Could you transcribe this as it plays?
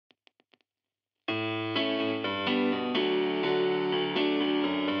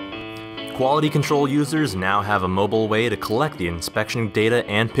Quality control users now have a mobile way to collect the inspection data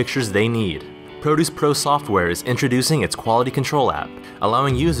and pictures they need. Produce Pro software is introducing its quality control app,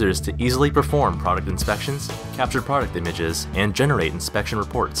 allowing users to easily perform product inspections, capture product images, and generate inspection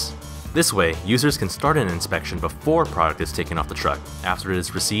reports. This way, users can start an inspection before product is taken off the truck, after it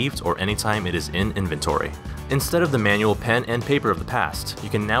is received, or anytime it is in inventory. Instead of the manual pen and paper of the past, you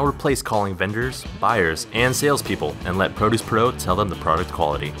can now replace calling vendors, buyers, and salespeople and let Produce Pro tell them the product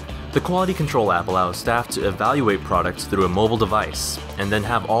quality. The Quality Control app allows staff to evaluate products through a mobile device, and then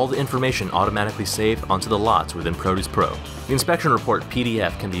have all the information automatically saved onto the lots within Produce Pro. The inspection report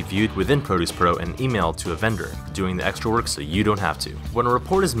PDF can be viewed within Produce Pro and emailed to a vendor, doing the extra work so you don't have to. When a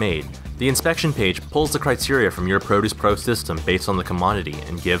report is made, the inspection page pulls the criteria from your Produce Pro system based on the commodity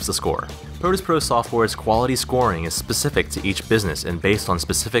and gives a score. Produce Pro software's quality scoring is specific to each business and based on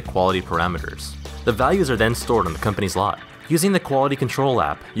specific quality parameters. The values are then stored on the company's lot. Using the Quality Control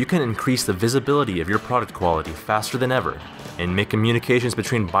app, you can increase the visibility of your product quality faster than ever and make communications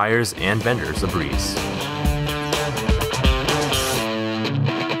between buyers and vendors a breeze.